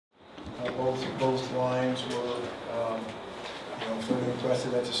both lines were fairly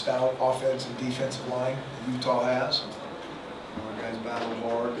impressive. That's a stout offensive defensive line that Utah has. Our guys battled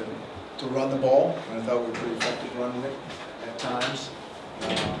hard to run the ball, and I thought we were pretty effective running it at times.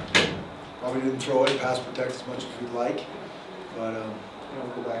 Probably didn't throw it, pass protect as much as we'd like, but we'll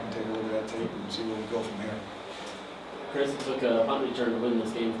go back and take a look at that tape and see where we go from here. Chris, it took a punt return to win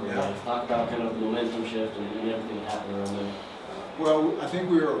this game for you guys. Talk about kind of the momentum shift and everything that happened around there. Well, I think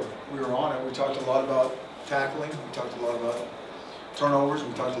we were on it. We talked a lot about tackling. We talked a lot about turnovers.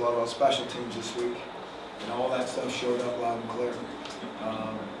 We talked a lot about special teams this week, and all that stuff showed up loud and clear.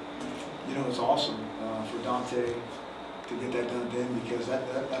 It's awesome for Dante to get that done then, because that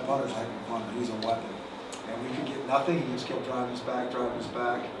punter's a heck of a punter. He's a weapon, and we could get nothing. He just kept driving us back,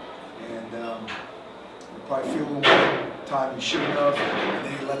 and we probably feel a little more time he shouldn't have, and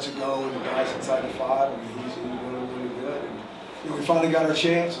then he lets it go, and the guy's inside the 5. I mean, he's really, really good. And, we finally got our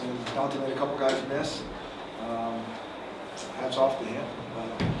chance, and Dante made a couple guys miss. Hats off to him.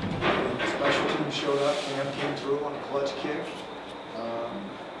 The special teams showed up. Cam came through on a clutch kick.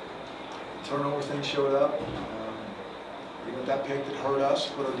 Turnover thing showed up. That pick that hurt us,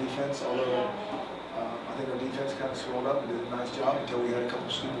 put our defense, although I think our defense kind of swelled up and did a nice job until we had a couple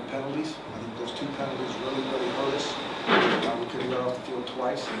stupid penalties. I think those 2 penalties really, really hurt us. We could have got off the field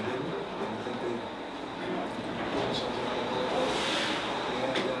twice and didn't. And I think they put something on the goalpost.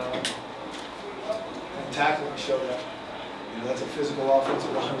 And tackling showed up. That's a physical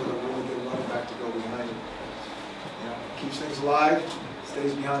offensive line with a really good running back to go behind it. Keeps things alive,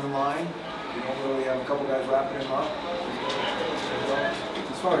 stays behind the line. We don't really have a couple guys wrapping him up.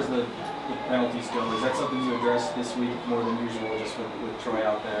 As far as the penalties go, is that something you addressed this week more than usual, just with Troy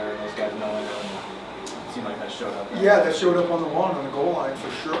out there and those guys knowing them? It seemed like that showed up. Yeah, that showed up on the goal line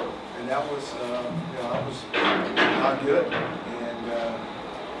for sure, and that was not good, and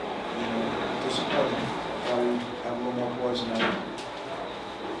disappointing. Probably have a little more poison in it.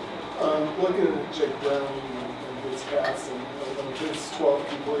 Looking at Jake Brown and his passing, his 12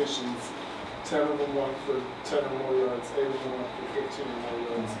 completions, 10 of them went for 10 or more yards, 8 of them went for 15 or more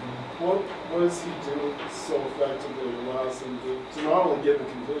yards. What does he do so effectively that allows him to not only get the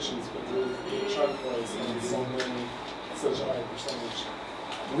completions, but to get chunk plays and so many, such a high percentage?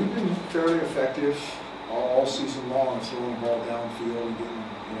 We've been fairly effective all season long of throwing the ball downfield and getting,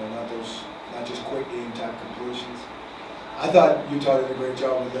 not just quick game type completions. I thought Utah did a great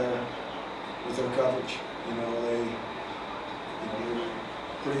job with their coverage. They were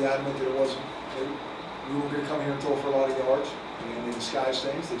pretty adamant that we were going to come here and throw for a lot of yards, and they disguised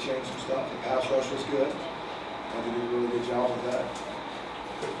things. They changed some stuff. The pass rush was good. They did a really good job with that.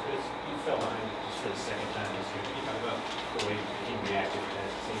 Chris, you fell behind just for the second time this year. Can you talk about the way the team reacted to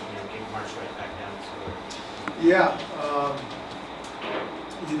that? It marched right back down to score. Yeah.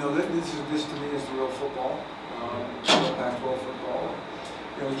 This to me is the real football. Pac-12 football.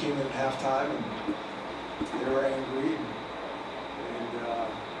 We came in at halftime and they were angry and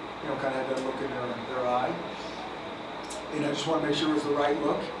kind of had that look in their eye. And I just want to make sure it was the right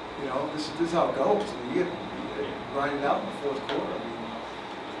look. This is how it goes. You get grinded out in the 4th quarter.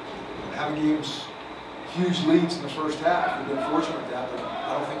 Having games, huge leads in the first half. We've been fortunate with that, but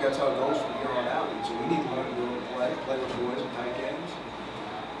I don't think that's how it goes from here on out. So we need to learn to be able to play with the boys in tight games.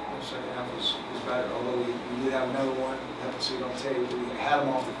 The second half was better, although we did have another one. You have to see it on tape. We had him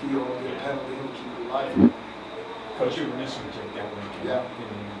off the field, get a penalty, and keep it alive. Coach, you were missing Jake that week. Yeah.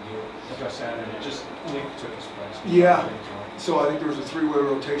 Like I said, and it just took his place. Yeah. So I think there was a 3-way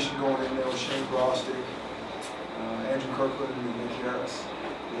rotation going in there with Shane Brostick, Andrew Kirkland, and Nick Harris.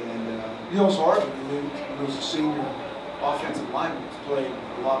 And it's hard when you lose a senior offensive lineman who's played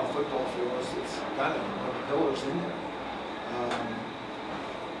a lot of football for us. It's kind of one of the pillars in there.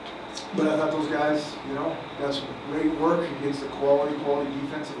 But I thought those guys, got some great work against the quality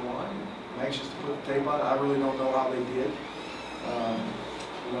defensive line. I'm anxious to put the tape on it. I really don't know how they did.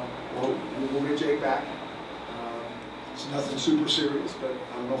 We'll get Jake back. It's nothing super serious, but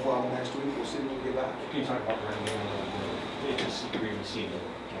I don't know if we'll have him next week. We'll see when we get back. Can you talk about the running game? You're receiving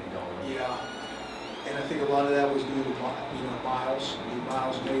going. Yeah, and I think a lot of that was due to Miles.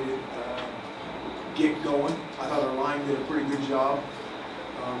 Miles made it get going. I thought our line did a pretty good job.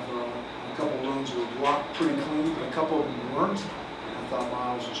 A couple of runs were blocked pretty clean, but a couple of them weren't. And I thought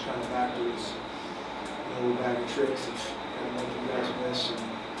Miles was kind of back to his little bag of tricks of kind of making guys miss and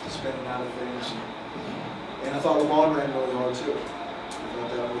spinning out of things. And I thought Lamont ran really hard too. I thought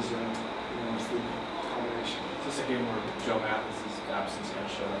that was a good combination. Is this a game where Joe Mathis's absence kind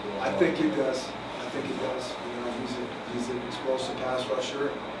of showed up a little? I think it does. He's an explosive pass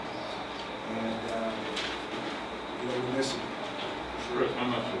rusher, and we miss him. Chris,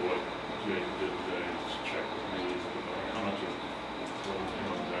 I'm not sure what Jake did today, just check with me, how much of what was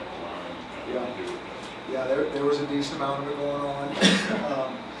doing that line, Yeah. to do with that? Yeah, there was a decent amount of it going on.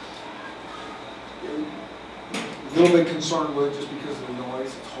 A little bit concerned with it just because of the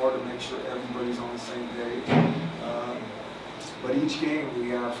noise. It's hard to make sure everybody's on the same page. But each game we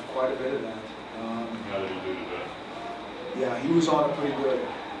have quite a bit of that. How did he do today? Yeah, he was on it pretty good.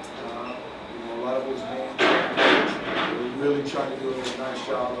 A lot of those games, they were really trying to do a nice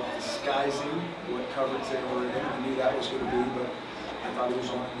job of disguising what coverage they were in. I knew that was going to be, but I thought he was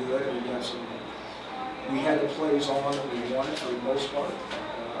on it good. And we had the plays on that we wanted for the most part,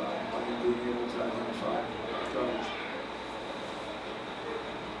 by being able to identify coverage.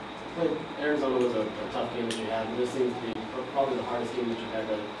 Like Arizona was a tough game that you had, and this seems to be probably the hardest game that you've had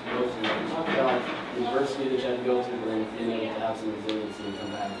to go through. You talk about the adversity that you had to go through, but then being able to have some resiliency and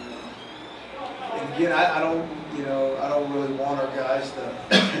come back. And again, I don't really want our guys to,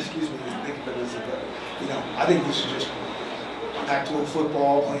 excuse me, think of it as I think this is just Pac-12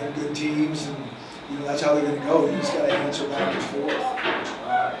 football, playing good teams, and that's how they're going to go. You just got to answer back and forth.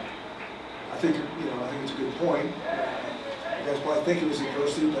 I think it's a good point. You guys probably think it was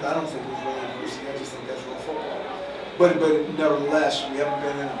adversity, but I don't think it was really adversity. I just think that's real football. But nevertheless, we haven't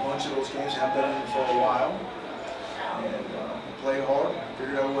been in a bunch of those games. Haven't been in for a while, and played hard.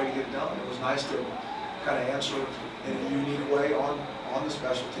 Figured out a way to get it done. It was nice to kind of answer in a unique way on the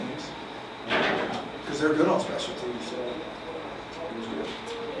special teams because they're good on special teams. So it was good.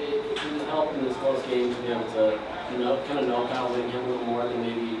 It helped in this close game to be able to kind of know Kyle Whittingham a little more than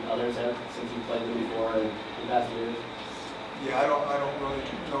maybe others have since you played them before in past years. Yeah, I don't really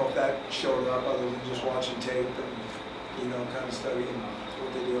know if that showed up other than just watching tape and kind of studying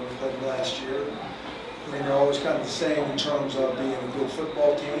what they did. We played them last year. I mean, they're always kind of the same in terms of being a good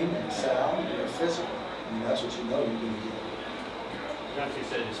football team and sound and physical. I mean, that's what you're going to get. Johnson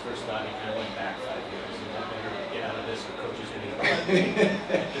said his first thought he kind of went back 5 years. Is that better to get out of this or coaches going to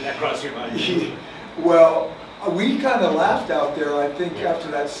Did that cross your mind? Well, we kind of laughed out there, I think, after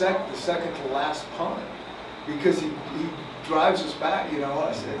that the second to last punt, because he drives us back,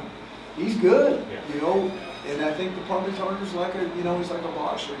 I said, he's good, and I think the punt returner's like he's like a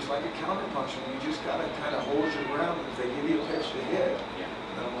boxer, he's like a counter puncher. You just got to kind of hold your ground, and if they give you a pitch to hit,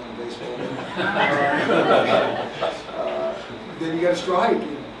 I don't want to baseball, then you got to strike,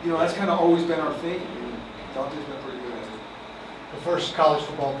 and, that's kind of always been our thing, and Dante's been pretty good at it. The first college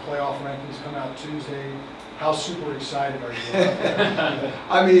football playoff rankings come out Tuesday. How super excited are you about that?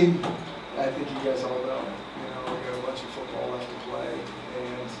 I mean, I think you guys all know, we got a bunch of football left to play,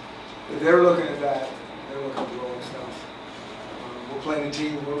 and if they're looking at that, they're looking at the rolling stuff. We're playing a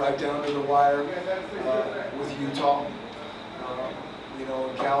team, we're right down to the wire with Utah,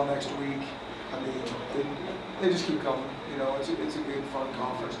 and Cal next week. I mean, they just keep coming. It's a good, fun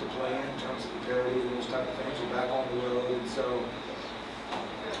conference to play in terms of the parity and those type of things. We're back on the road, and so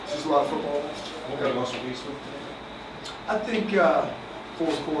it's just a lot of football. What were you most pleased with today? I think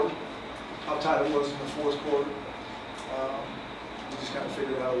fourth quarter, how tight it was in the fourth quarter. We just kind of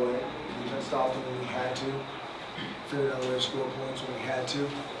figured out a way. We just stopped when we had to. Figured out a way to score points when we had to.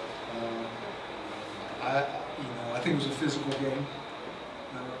 I think it was a physical game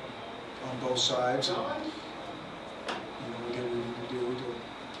on both sides. We did what we needed to do. We did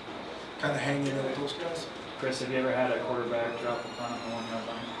kind of hang in there with those guys. Chris, have you ever had a quarterback drop a punt on the 1 yard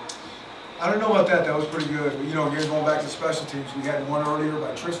line? I don't know about that. That was pretty good. But, again, going back to special teams, we had one earlier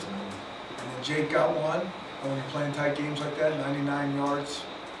by Tristan. And then Jake got one. And when you're playing tight games like that, 99 yards,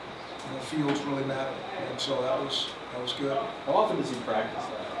 fields really matter. And so that was good. How often does he practice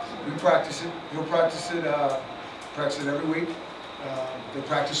that? We practice it. He'll practice it every week. They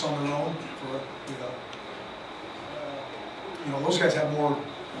practice on their own for, those guys have more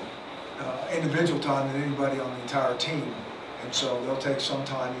individual time than anybody on the entire team. And so they'll take some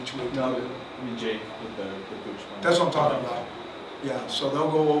time each week. No, I mean Jake with the coach. That's what I'm talking about. Yeah, so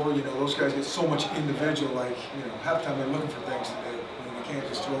they'll go over, those guys get so much individual, like, half the time they're looking for things to do. They can't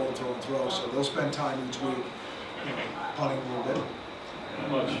just throw and throw and throw. So they'll spend time each week, punting a little bit. How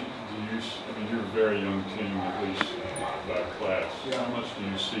much do you, you're a very young team, at least by class. Yeah. How much do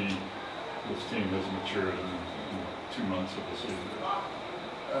you see this team has matured in 2 months of the season?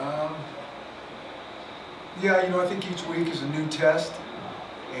 Yeah, I think each week is a new test,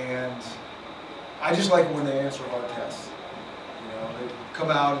 and I just like it when they answer hard tests. They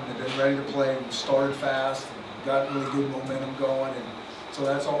come out and they've been ready to play and started fast and got really good momentum going, and so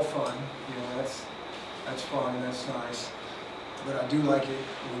that's all fun. That's fun and that's nice. But I do like it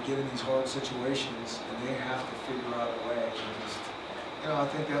when we get in these hard situations and they have to figure out a way. And just, I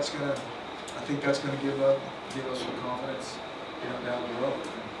think that's gonna give us some confidence, down the road.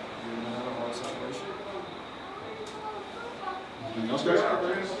 Anything else, guys?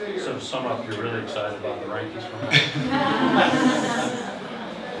 So to sum up, you're really excited about the rankings coming out?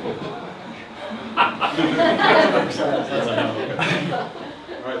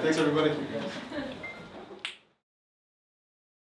 All right, thanks everybody.